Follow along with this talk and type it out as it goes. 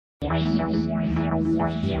Hello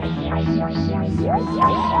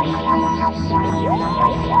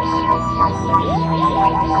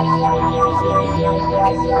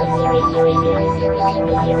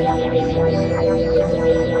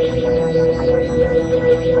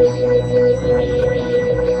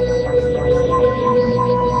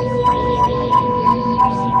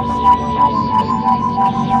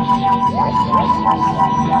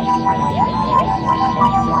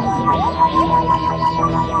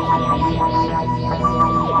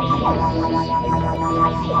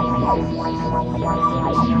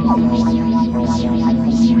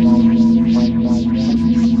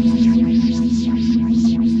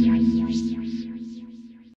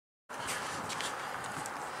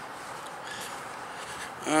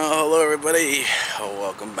everybody,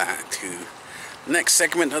 welcome back to the next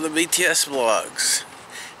segment of the BTS vlogs.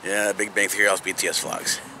 Yeah, Big Bang Theory House BTS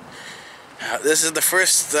vlogs. This is the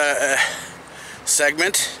first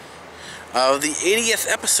segment of the 80th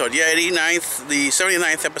episode. Yeah, 89th, the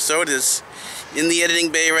 79th episode is in the editing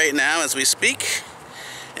bay right now as we speak.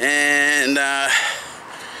 And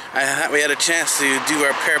we had a chance to do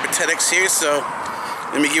our peripatetics here, so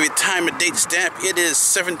let me give you time and date stamp. It is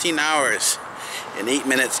 17 hours and 8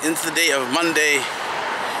 minutes into the day of Monday,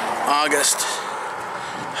 August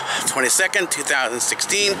 22nd,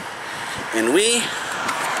 2016, and we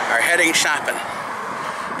are heading shopping.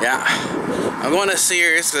 Yeah, I'm going to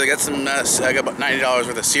Sears because I got some. I got about $90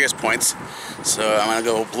 worth of Sears points, so I'm gonna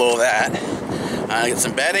go blow that. Get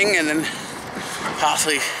some bedding, and then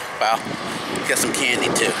possibly, well, get some candy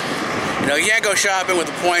too. You know, you can't go shopping with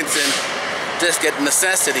the points and just get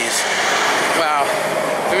necessities. Well,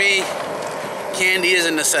 for me, candy is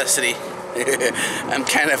a necessity. I'm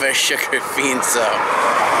kind of a sugar fiend, so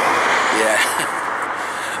yeah.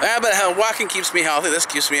 But walking keeps me healthy. This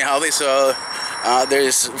keeps me healthy, so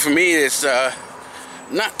for me, it's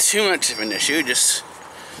not too much of an issue. Just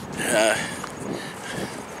gotta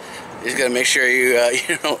make sure you I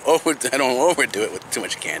don't overdo it with too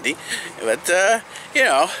much candy. But you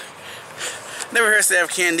know, never hurts to have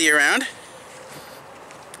candy around.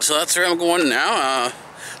 So that's where I'm going now.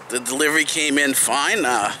 The delivery came in fine.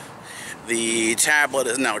 The tablet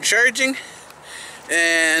is now charging,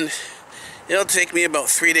 and it'll take me about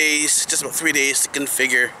 3 days, just about 3 days, to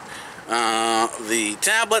configure the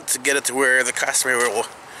tablet to get it to where the customer will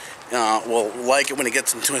like it when it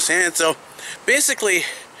gets into his hand. So basically,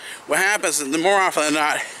 what happens is, the more often than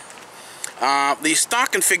not, the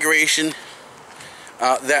stock configuration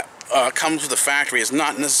that comes with the factory is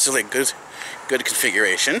not necessarily a good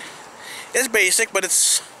configuration. It's basic, but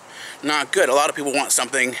it's not good. A lot of people want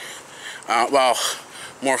something, well,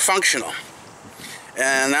 more functional,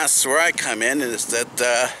 and that's where I come in. Is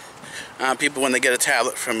that people, when they get a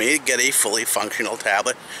tablet from me, get a fully functional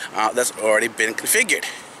tablet that's already been configured.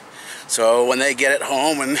 So when they get it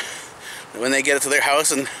home and when they get it to their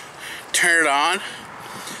house and turn it on,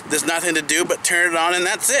 there's nothing to do but turn it on, and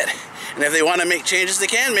that's it. And if they want to make changes, they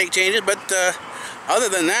can make changes, but other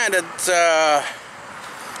than that, it's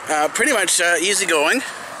pretty much easy going,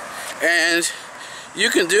 and you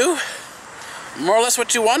can do more or less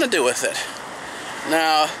what you want to do with it.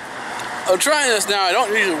 Now, I'm trying this now. I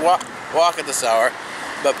don't usually walk at this hour,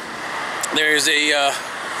 but there's a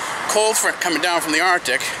cold front coming down from the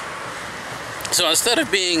Arctic, so instead of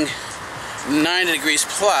being 90 degrees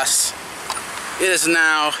plus, it is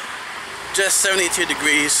now just 72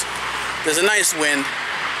 degrees. There's a nice wind,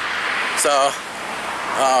 so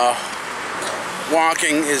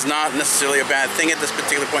walking is not necessarily a bad thing at this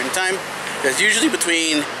particular point in time. Because usually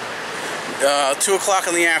between 2 o'clock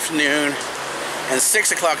in the afternoon and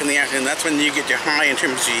 6 o'clock in the afternoon, that's when you get your high in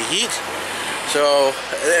terms of your heat. So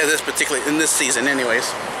in this season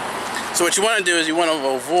anyways. So what you want to do is you want to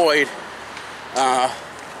avoid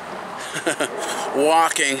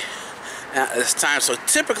walking at this time. So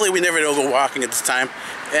typically we never go walking at this time,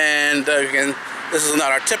 and again, this is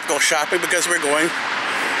not our typical shopping because we're going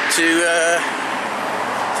to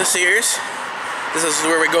Sears. This is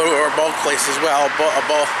where we go to our bulk place as well. The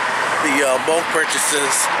bulk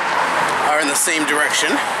purchases are in the same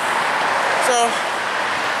direction. So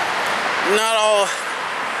not all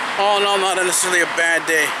in all, not necessarily a bad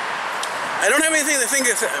day. I don't have anything to think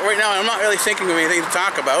of right now. I'm not really thinking of anything to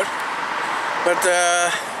talk about, but I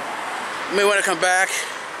may want to come back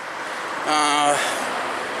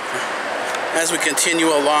as we continue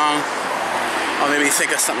along. I'll maybe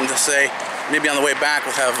think of something to say. Maybe on the way back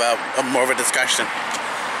we'll have more of a discussion.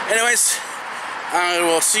 Anyways, I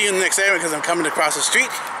will see you in the next segment because I'm coming across the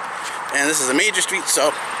street, and this is a major street,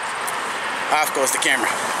 so off goes the camera.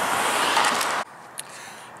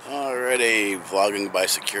 Alrighty, vlogging by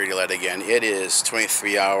security light again. It is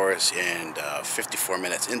 23 hours and 54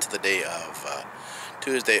 minutes into the day of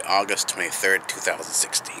Tuesday, August 23rd,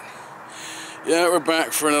 2016. Yeah, we're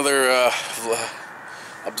back for another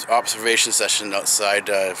observation session outside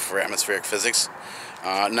for atmospheric physics.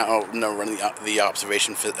 Now running the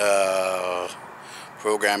observation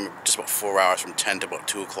program just about 4 hours from 10 to about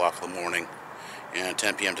 2 o'clock in the morning, and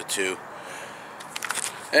 10 p.m. to 2.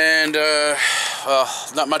 And well,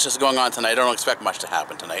 not much is going on tonight. I don't expect much to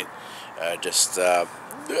happen tonight. I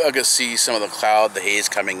can see some of the cloud, the haze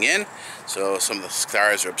coming in. So some of the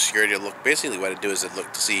stars are obscured. Basically what I do is I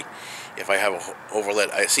look to see if I have a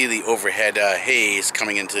overlit. I see the overhead haze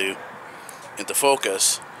coming into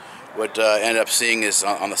focus. What I end up seeing is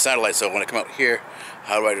on the satellite. So when I come out here,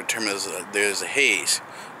 how do I determine there's a haze?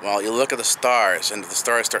 Well, you look at the stars, and if the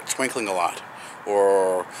stars start twinkling a lot,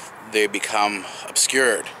 or they become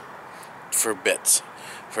obscured for a bit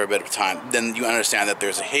of time, then you understand that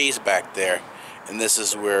there's a haze back there, and this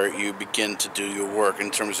is where you begin to do your work in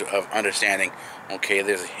terms of understanding, okay,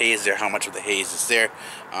 there's a haze there, how much of the haze is there,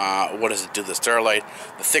 what does it do to the starlight?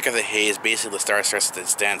 The thicker the haze, basically the star starts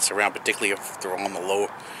to dance around, particularly if they're on the low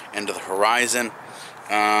end of the horizon.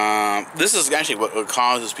 This is actually what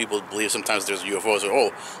causes people to believe sometimes there's UFOs. Or,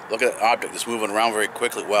 oh, look at the object, it's moving around very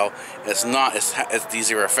quickly. Well, it's not.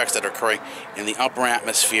 These are effects that are occurring in the upper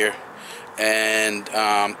atmosphere. And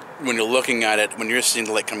when you're looking at it, when you're seeing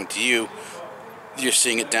the light coming to you, you're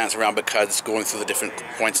seeing it dance around because it's going through the different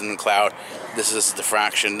points in the cloud. This is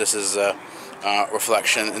diffraction, this is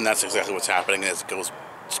reflection, and that's exactly what's happening as it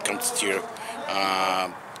comes to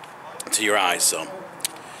your eyes. So,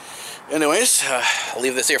 anyways, I'll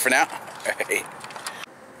leave this here for now. Alright.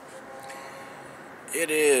 It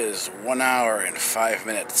is 1 hour and 5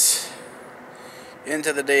 minutes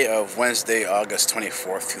into the day of Wednesday, August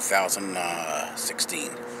 24th,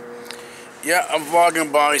 2016. Yeah, I'm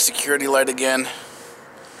vlogging by security light again.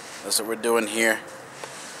 That's what we're doing here.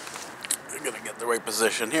 We're gonna get the right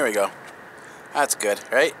position. Here we go. That's good,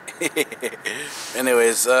 right?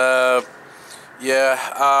 Anyways, yeah,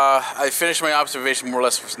 I finished my observation more or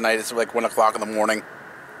less for tonight. It's like 1 o'clock in the morning.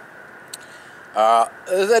 I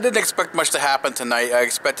didn't expect much to happen tonight. I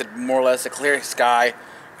expected more or less a clear sky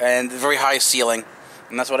and very high ceiling.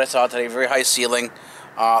 And that's what I saw today, very high ceiling.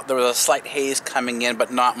 There was a slight haze coming in,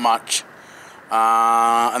 but not much.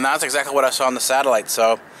 And that's exactly what I saw on the satellite.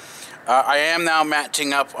 So I am now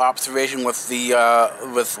matching up observation with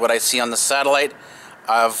with what I see on the satellite.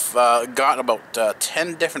 I've got about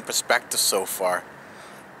 10 different perspectives so far,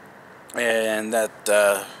 and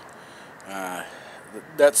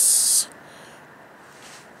that's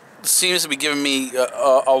seems to be giving me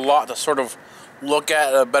a lot to sort of look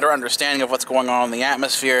at, a better understanding of what's going on in the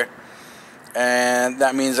atmosphere. And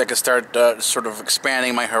that means I can start sort of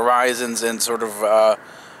expanding my horizons and sort of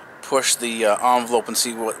push the envelope and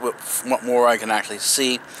see what more I can actually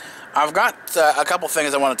see. I've got a couple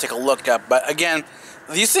things I want to take a look at, but again,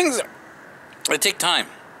 these things, they take time.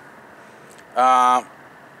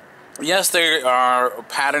 Yes, there are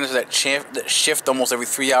patterns that shift almost every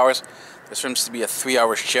 3 hours. There seems to be a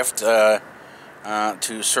 3-hour shift to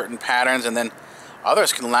certain patterns, and then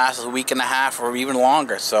others can last a week and a half or even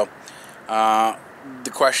longer. So the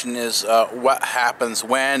question is what happens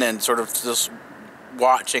when, and sort of just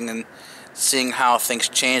watching and seeing how things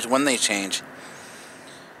change when they change.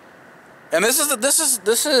 And this is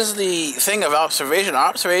the thing of observation.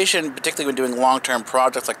 Observation, particularly when doing long-term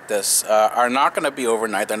projects like this, are not going to be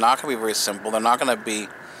overnight. They're not going to be very simple. They're not going to be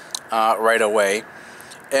right away.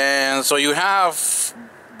 And so you have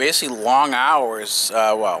basically long hours.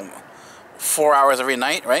 Well, 4 hours every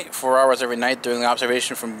night, right? 4 hours every night doing the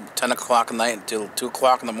observation from 10 o'clock at night until 2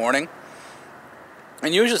 o'clock in the morning.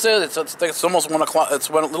 And usually it's almost 1 o'clock. It's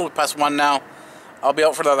a little past 1 now. I'll be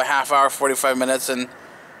out for another half hour, 45 minutes, and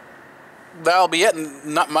that'll be it. And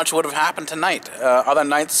not much would have happened tonight. Other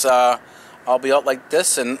nights, I'll be out like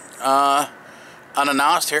this, and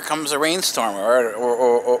unannounced, here comes a rainstorm,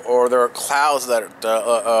 or there are clouds that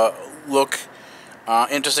look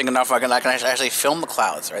interesting enough I can actually film the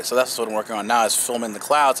clouds, right? So that's what I'm working on now, is filming the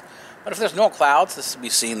clouds. But if there's no clouds, this will be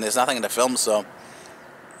seen. There's nothing to film, so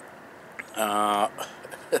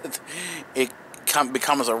it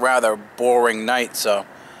becomes a rather boring night. So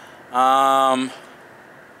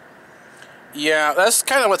yeah, that's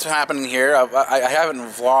kind of what's happening here. I haven't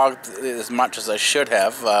vlogged as much as I should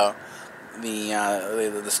have.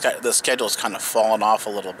 The schedule's kind of fallen off a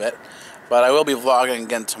little bit. But I will be vlogging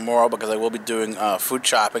again tomorrow, because I will be doing food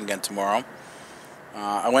shopping again tomorrow.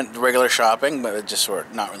 I went regular shopping, but just sort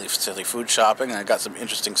of not really silly food shopping, and I got some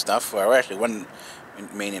interesting stuff. Well, actually, one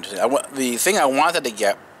main interesting. The thing I wanted to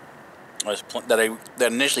get that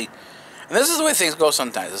initially, and this is the way things go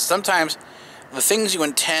sometimes. Sometimes the things you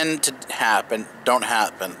intend to happen don't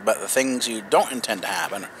happen, but the things you don't intend to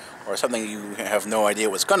happen, or something you have no idea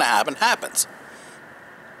what's going to happen, happens.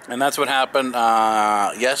 And that's what happened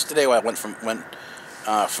yesterday. When I went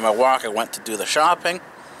for my walk, I went to do the shopping.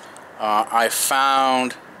 I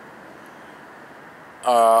found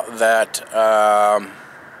that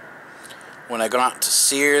when I got out to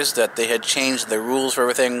Sears, that they had changed the rules for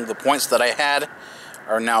everything. The points that I had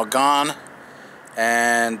are now gone,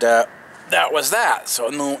 and that was that. So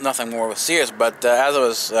nothing more with Sears. But as I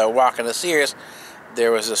was walking to Sears,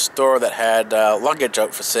 there was a store that had luggage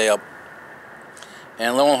out for sale,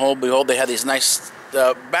 and lo and behold, they had these nice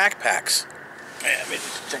backpacks. Yeah, let me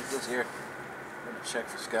just check this here. Let me check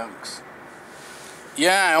for skunks.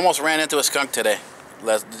 Yeah, I almost ran into a skunk today.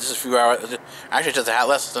 Just a few hours, actually just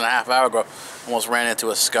less than a half hour ago, almost ran into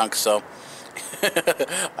a skunk. So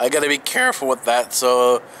I got to be careful with that.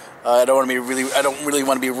 So I don't really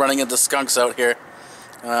want to be running into skunks out here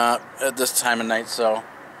at this time of night. So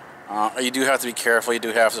you do have to be careful. You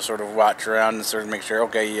do have to sort of watch around and sort of make sure,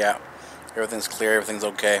 okay, yeah, everything's clear, everything's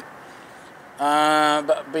okay.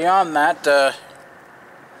 But beyond that,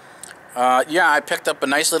 yeah, I picked up a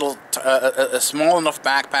nice little, a small enough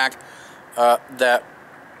backpack that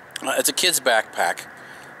it's a kid's backpack.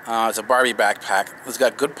 It's a Barbie backpack. It's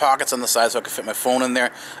got good pockets on the side, so I can fit my phone in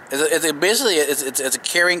there. Basically, it's a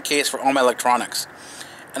carrying case for all my electronics,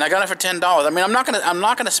 and I got it for $10. I mean, I'm not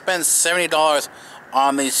gonna spend $70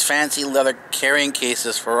 on these fancy leather carrying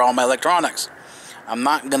cases for all my electronics. I'm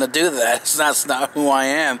not gonna do that. That's not who I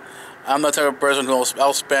am. I'm the type of person who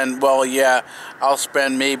I'll spend. Well, yeah, I'll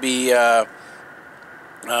spend maybe the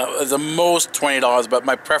most $20, but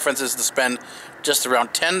my preference is to spend just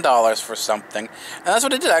around $10 for something, and that's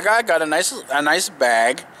what I did. I got a nice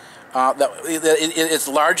bag it's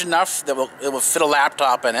large enough that it will fit a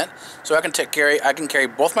laptop in it, so I can carry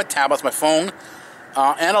both my tablets, my phone,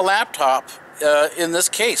 and a laptop in this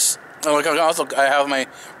case. I have my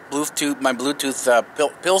Bluetooth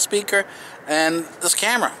pill speaker and this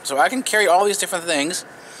camera, so I can carry all these different things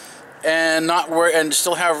and not worry and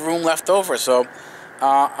still have room left over. So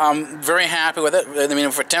I'm very happy with it. I mean,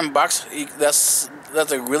 for $10, that's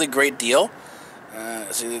a really great deal.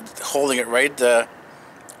 See, holding it right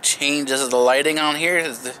changes the lighting on here.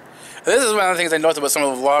 This is one of the things I noticed about some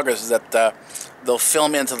of the vloggers, is that they'll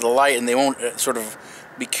film into the light and they won't sort of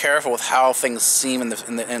be careful with how things seem in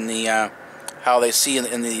the how they see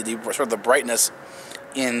in the sort of the brightness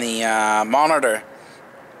in the monitor.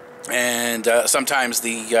 And sometimes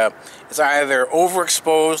it's either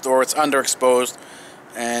overexposed or it's underexposed,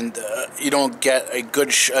 and you don't get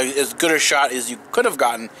as good a shot as you could have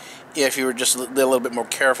gotten if you were just a little bit more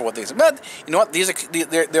careful with these. But you know what?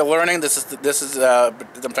 They're learning. This is I'm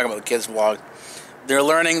talking about the kids' vlog. They're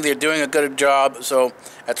learning. They're doing a good job. So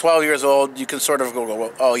at 12 years old, you can sort of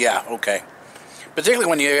go, oh yeah, okay. Particularly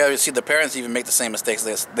when you see the parents even make the same mistakes.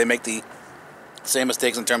 They make the same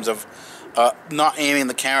mistakes in terms of not aiming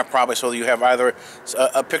the camera properly, so you have either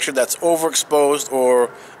a picture that's overexposed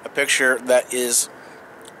or a picture that is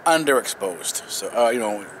underexposed. So you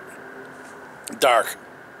know, dark.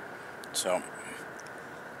 So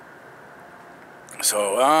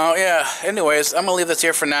yeah. Anyways, I'm gonna leave this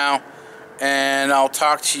here for now, and I'll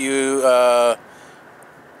talk to you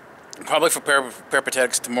probably for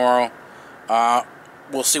Peripatetics tomorrow.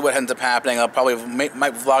 We'll see what ends up happening. I'll probably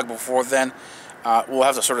might vlog before then. We'll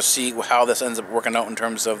have to sort of see how this ends up working out in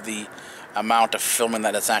terms of the amount of filming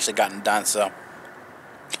that it's actually gotten done. So,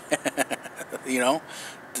 you know,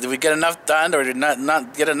 did we get enough done, or did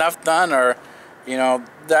not get enough done, or, you know,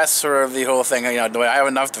 that's sort of the whole thing. You know, do I have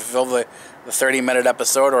enough to fill the 30-minute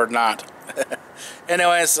episode or not?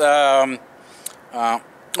 Anyways, oh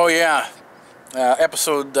yeah.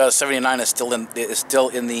 Episode 79 is still in the it's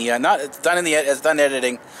done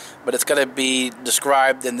editing, but it's gonna be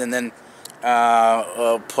described and then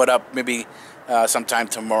put up maybe sometime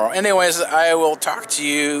tomorrow. Anyways, I will talk to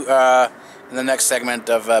you in the next segment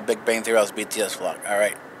of Big Bang Theory's BTSvlog. All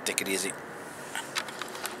right, take it easy.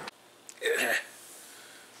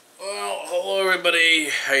 Well, hello everybody.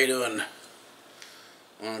 How you doing?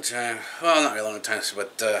 Long time. Well, not really long time,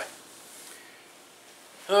 but.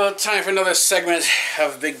 Time for another segment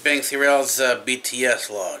of Big Bang Theory's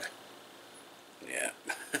BTSvlog. Yeah.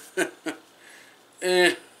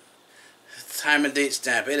 Time and date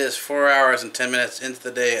stamp. It is 4 hours and 10 minutes into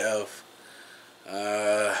the day of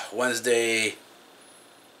Wednesday,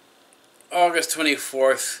 August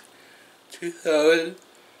 24th,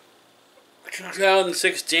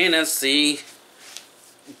 2016. That's the...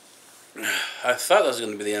 I thought that was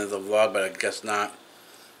going to be the end of the vlog, but I guess not.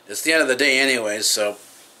 it's the end of the day anyways, so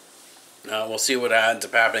we'll see what ends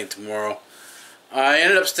up happening tomorrow. I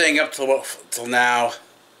ended up staying up till now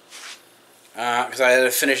because I had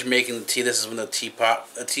to finish making the tea. This is when the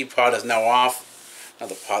teapot is now off. Not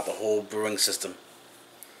the pot, the whole brewing system.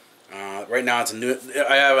 Right now it's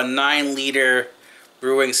I have a 9-liter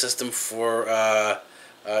brewing system for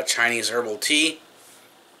Chinese herbal tea.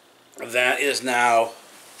 That is now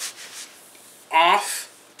off.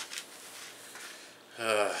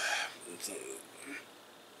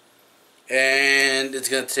 And it's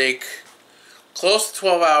going to take close to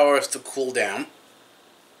 12 hours to cool down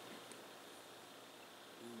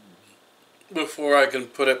before I can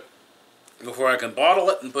bottle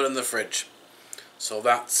it and put it in the fridge. So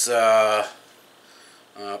that's the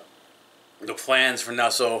plans for now.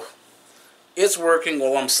 So it's working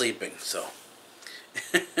while I'm sleeping. So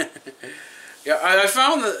yeah, I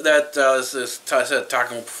found that I said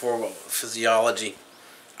talking before about physiology.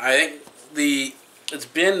 I think it's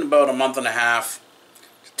been about a month and a half,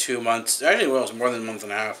 2 months. Actually, well, it was more than a month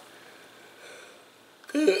and a half.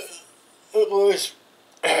 It was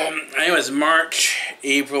anyways, March,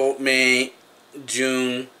 April, May,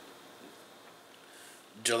 June,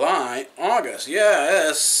 July, August. Yeah,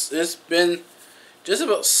 it's been just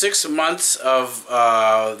about 6 months of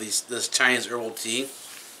this Chinese herbal tea.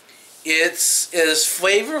 It is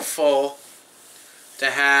flavorful to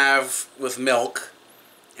have with milk,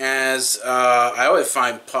 as I always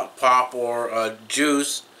find pop or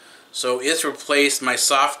juice. So it's replaced my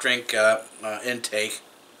soft drink intake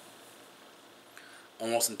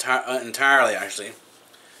almost entirely, actually.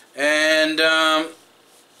 And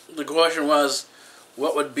the question was,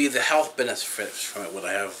 what would be the health benefits from it? Would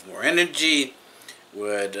I have more energy?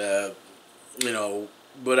 Would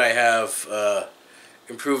would I have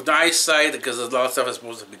improved eyesight, because a lot of stuff is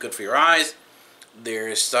supposed to be good for your eyes?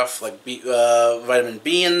 There's stuff like vitamin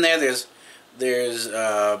B in there. There's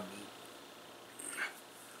a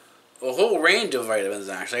whole range of vitamins,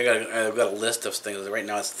 actually. I've got a list of things. Right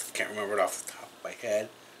now I can't remember it off the top of my head.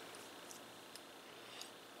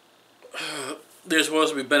 There's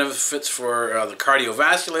supposed to be benefits for the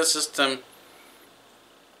cardiovascular system.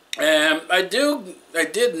 And I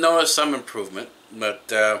did notice some improvement,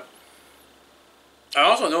 but I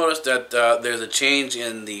also noticed that there's a change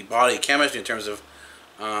in the body chemistry in terms of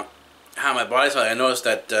how my body's feeling. I noticed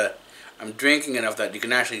that I'm drinking enough that you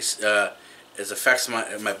can actually, it affects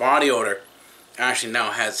my body odor. Actually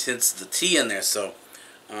now has hints of the tea in there, so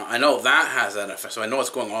I know that has that effect. So I know it's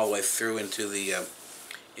going all the way through into the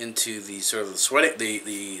sort of the sweat,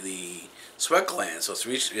 the sweat gland. So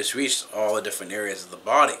it's reached all the different areas of the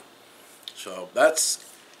body. So that's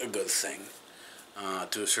a good thing.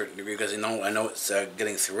 To a certain degree, because I know it's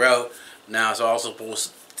getting throughout. Now it's also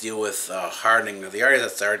supposed to deal with hardening of the arteries.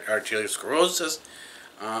 That's arteriosclerosis.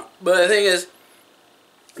 But the thing is,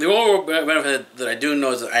 the overall benefit that I do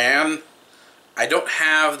know is that I don't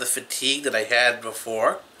have the fatigue that I had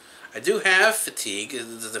before. I do have fatigue.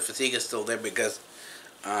 The fatigue is still there because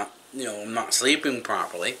I'm not sleeping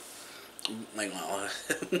properly. Like, well,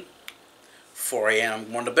 4 a.m.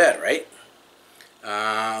 I'm going to bed, right?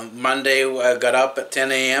 Monday I got up at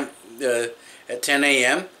 10 a.m.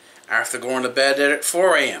 After going to bed at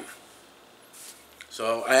 4 a.m.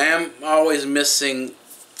 So I am always missing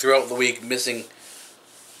throughout the week, missing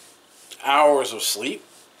hours of sleep.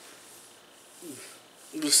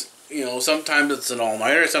 Sometimes it's an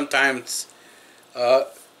all-nighter, sometimes I'm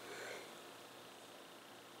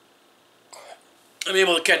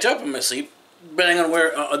able to catch up on my sleep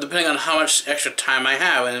depending on how much extra time I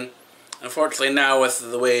have. And unfortunately now, with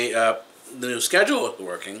the way the new schedule is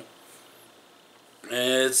working,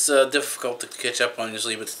 it's difficult to catch up on your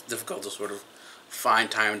sleep. It's difficult to sort of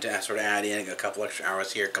find time to sort of add in a couple extra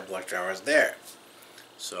hours here, a couple extra hours there.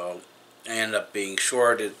 So I end up being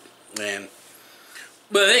shorted. But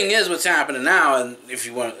the thing is, what's happening now, and if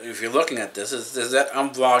you're looking at this, is that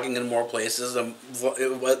I'm vlogging in more places. I'm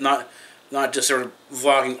not just sort of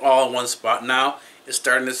vlogging all in one spot. Now it's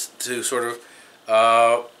starting to sort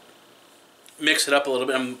of mix it up a little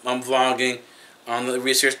bit. I'm vlogging on the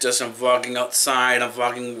research desk. I'm vlogging outside. I'm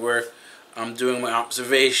vlogging where I'm doing my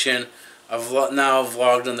observation. I've now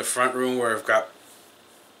vlogged in the front room where I've got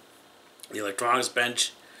the electronics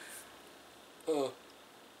bench.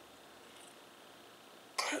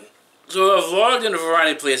 So I've vlogged in a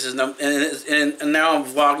variety of places, and now I'm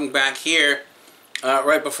vlogging back here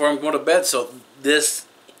right before I'm going to bed. So this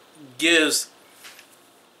gives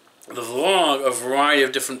the vlog a variety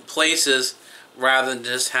of different places rather than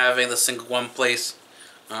just having the single one place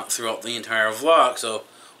throughout the entire vlog. So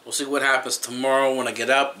we'll see what happens tomorrow when I get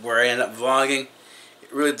up, where I end up vlogging.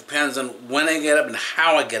 really depends on when I get up and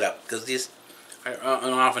how I get up, because these are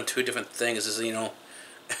often two different things. Is, you know,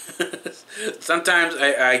 sometimes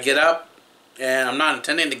I get up and I'm not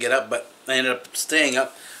intending to get up, but I end up staying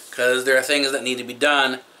up because there are things that need to be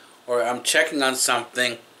done, or I'm checking on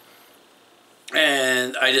something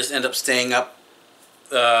and I just end up staying up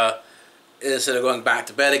instead of going back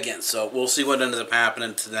to bed again. So we'll see what ends up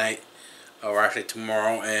happening tonight, or actually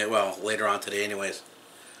tomorrow, and well, later on today anyways,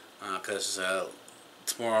 because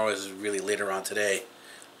tomorrow is really later on today,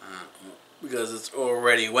 because it's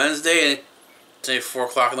already Wednesday, and it's 4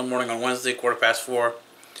 o'clock in the morning on Wednesday, 4:15.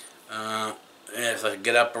 And if I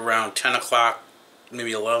get up around 10 o'clock,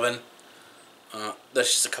 maybe 11,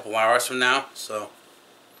 that's just a couple hours from now, so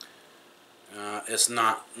it's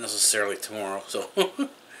not necessarily tomorrow. So,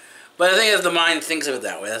 but I think if the mind thinks of it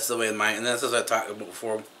that way, that's the way the mind, and that's what I talked about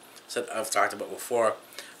before. I've talked about before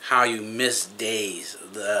how you miss days,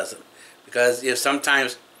 because if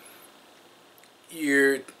sometimes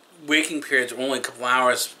your waking periods are only a couple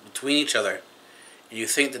hours between each other, and you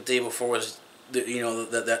think the day before was, you know,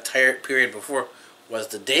 that tired period before was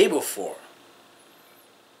the day before,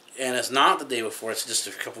 and it's not the day before, it's just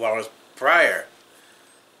a couple hours prior.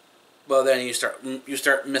 Well, then you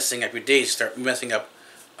start messing up your days. You start messing up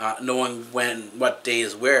knowing what day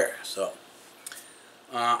is where. So,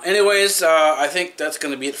 anyways, I think that's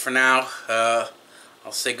going to be it for now.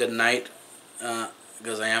 I'll say good night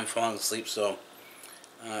because I am falling asleep. So,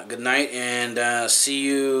 good night, and see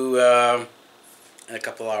you in a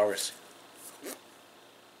couple hours.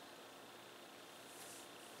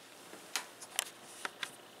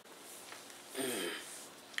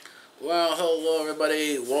 Well, hello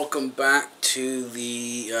everybody. Welcome back to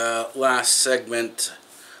the last segment,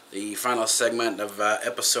 the final segment of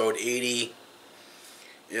episode 80.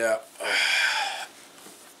 Yeah.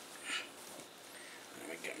 Let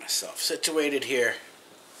me get myself situated here.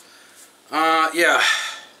 Yeah.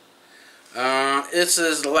 This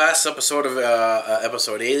is the last episode of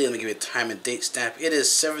episode 80. Let me give you a time and date stamp. It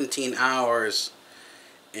is 17 hours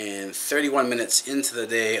and 31 minutes into the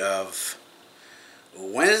day of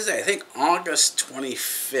Wednesday, I think August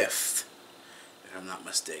 25th, if I'm not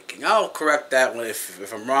mistaken. I'll correct that one.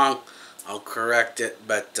 If I'm wrong, I'll correct it.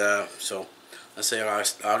 But, so, let's say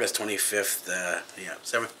August 25th, yeah,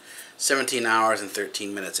 17 hours and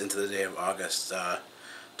 13 minutes into the day of August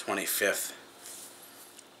 25th.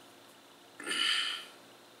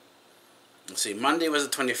 Let's see, Monday was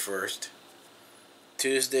the 21st,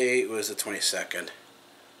 Tuesday was the 22nd,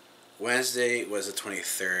 Wednesday was the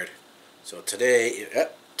 23rd. So today,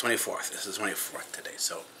 24th. This is 24th today.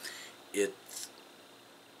 So it's.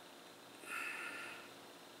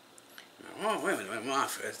 Oh, wait a minute, I'm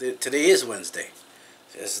off. Today is Wednesday.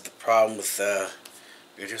 This is the problem with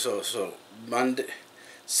so Monday,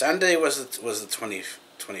 Sunday was the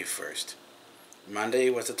 21st.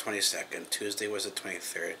 Monday was the 22nd. Tuesday was the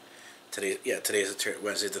 23rd. Today's the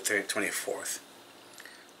Wednesday, the 24th.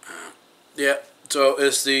 Yeah. So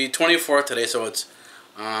it's the 24th today. So it's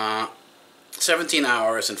 17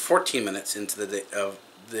 hours and 14 minutes into the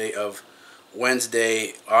day of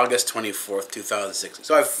Wednesday, August 24th, 2016.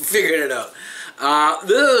 So I figured it out.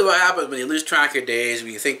 This is what happens when you lose track of your days,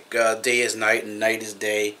 when you think day is night and night is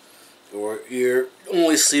day, or you're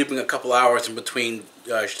only sleeping a couple hours in between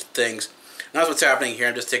things. And that's what's happening here.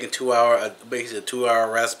 I'm just taking basically a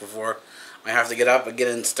 2-hour rest before I have to get up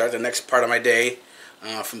again and start the next part of my day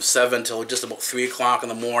from 7 till just about 3 o'clock in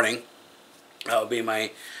the morning. That'll be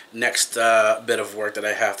my next bit of work that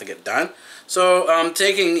I have to get done. So I'm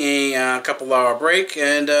taking a couple-hour break,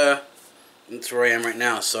 and that's where I am right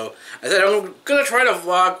now. So I said I'm gonna try to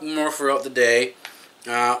vlog more throughout the day,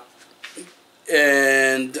 and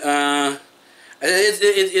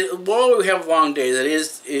while we have long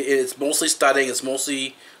days, it's mostly studying. It's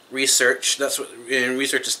mostly research. That's what, and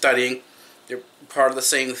research is studying. They're part of the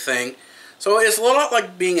same thing. So it's a lot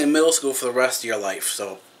like being in middle school for the rest of your life.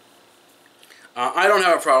 So. I don't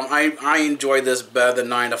have a problem. I enjoy this better than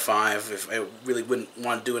 9 to 5. If I really wouldn't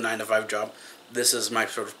want to do a 9 to 5 job, this is my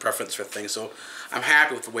sort of preference for things. So I'm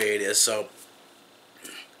happy with the way it is. So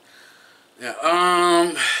yeah.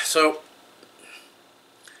 So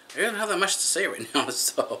I don't have that much to say right now.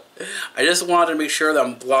 So I just wanted to make sure that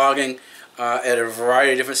I'm blogging at a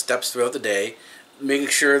variety of different steps throughout the day, making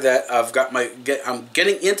sure that I've got I'm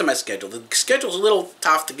getting into my schedule. The schedule's a little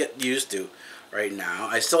tough to get used to right now.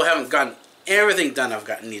 I still haven't gotten everything done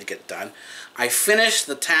need to get done. I finished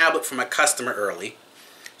the tablet for my customer early,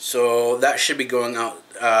 so that should be going out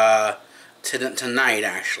tonight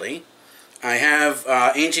actually. I have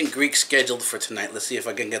Ancient Greek scheduled for tonight. Let's see if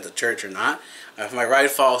I can get to church or not. If my ride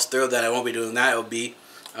falls through, then I won't be doing that. It'll be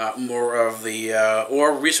more of the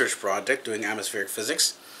OAR research project doing atmospheric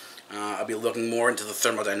physics. I'll be looking more into the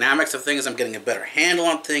thermodynamics of things. I'm getting a better handle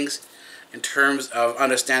on things in terms of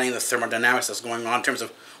understanding the thermodynamics that's going on, in terms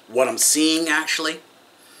of what I'm seeing actually.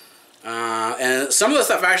 And some of the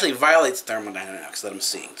stuff actually violates thermodynamics that I'm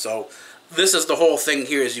seeing. So this is the whole thing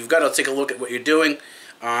here, is you've got to take a look at what you're doing.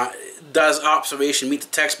 Does observation meet the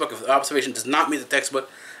textbook? If the observation does not meet the textbook,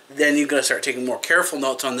 then you've got to start taking more careful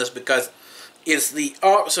notes on this, because it's the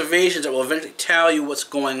observations that will eventually tell you what's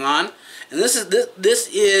going on. And this is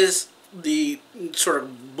the sort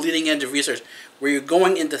of bleeding edge of research, where you're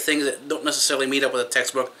going into things that don't necessarily meet up with a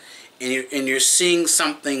textbook, and you're seeing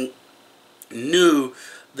something new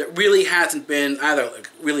that really hasn't been either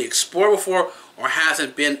really explored before or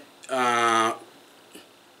hasn't been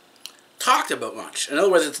talked about much. In other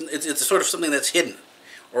words, it's sort of something that's hidden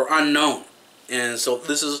or unknown. And so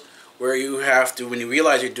this is where you have to, when you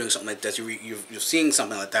realize you're doing something like this, you're seeing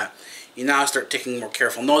something like that, you now start taking more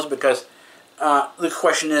careful notes, because the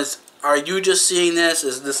question is, are you just seeing this?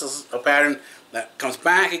 Is this a pattern that comes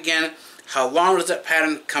back again? How long does that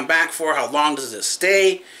pattern come back for? How long does it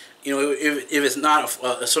stay? You know, if it's not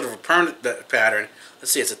a sort of a permanent pattern,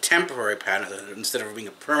 let's say it's a temporary pattern instead of being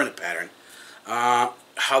a permanent pattern,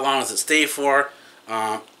 how long does it stay for?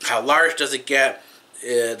 How large does it get?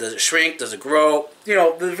 Does it shrink? Does it grow? You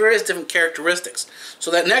know, the various different characteristics. So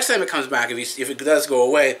that next time it comes back, if it does go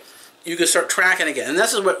away, you can start tracking again. And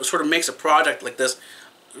this is what sort of makes a project like this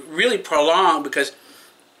really prolonged, because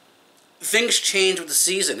things change with the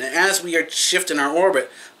season. And as we are shifting our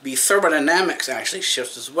orbit, the thermodynamics actually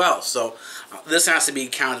shifts as well. So this has to be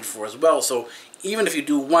accounted for as well. So even if you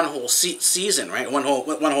do one whole season, right, one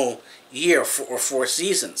whole year or 4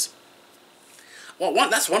 seasons, well,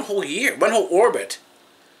 that's one whole year, one whole orbit,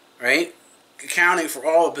 right, accounting for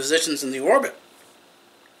all the positions in the orbit.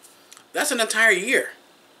 That's an entire year.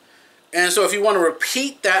 And so if you want to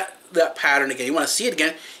repeat that pattern again, you want to see it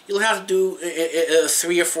again, you'll have to do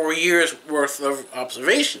 3 or 4 years worth of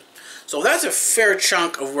observation. So that's a fair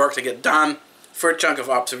chunk of work to get done, fair chunk of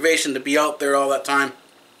observation to be out there all that time.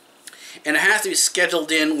 And it has to be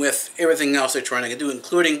scheduled in with everything else they're trying to do,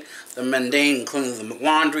 including the mundane, including the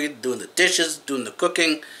laundry, doing the dishes, doing the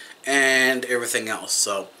cooking, and everything else.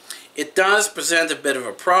 So it does present a bit of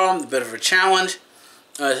a problem, a bit of a challenge.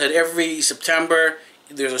 I said every September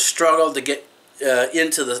there's a struggle to get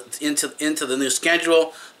into the new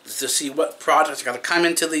schedule, to see what projects are going to come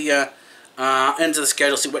into the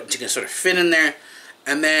schedule, see what you can sort of fit in there,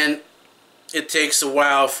 and then it takes a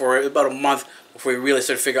while, for about a month, before you really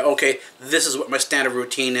sort of figure out, okay, this is what my standard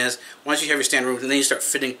routine is. Once you have your standard routine, then you start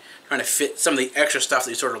trying to fit some of the extra stuff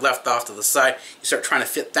that you sort of left off to the side. You start trying to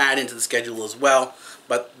fit that into the schedule as well.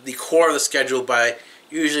 But the core of the schedule,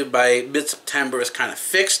 usually by mid-September, is kind of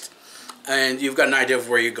fixed, and you've got an idea of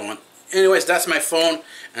where you're going. Anyways, that's my phone,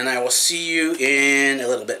 and I will see you in a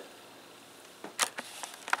little bit.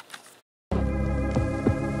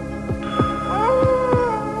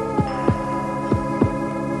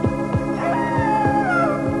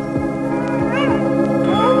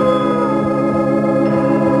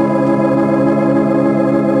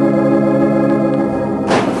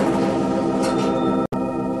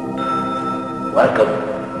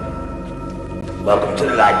 Welcome to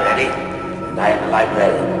the library, and I am the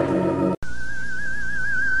librarian.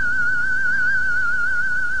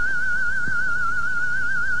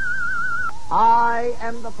 I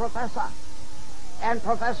am the professor. And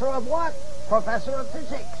professor of what? Professor of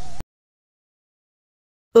physics.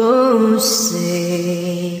 Oh,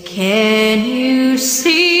 say, can you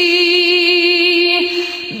see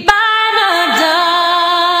by the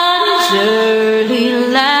dawn's early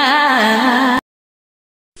light?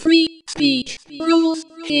 Free speech rules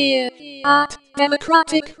here at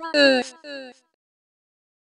Democratic Earth.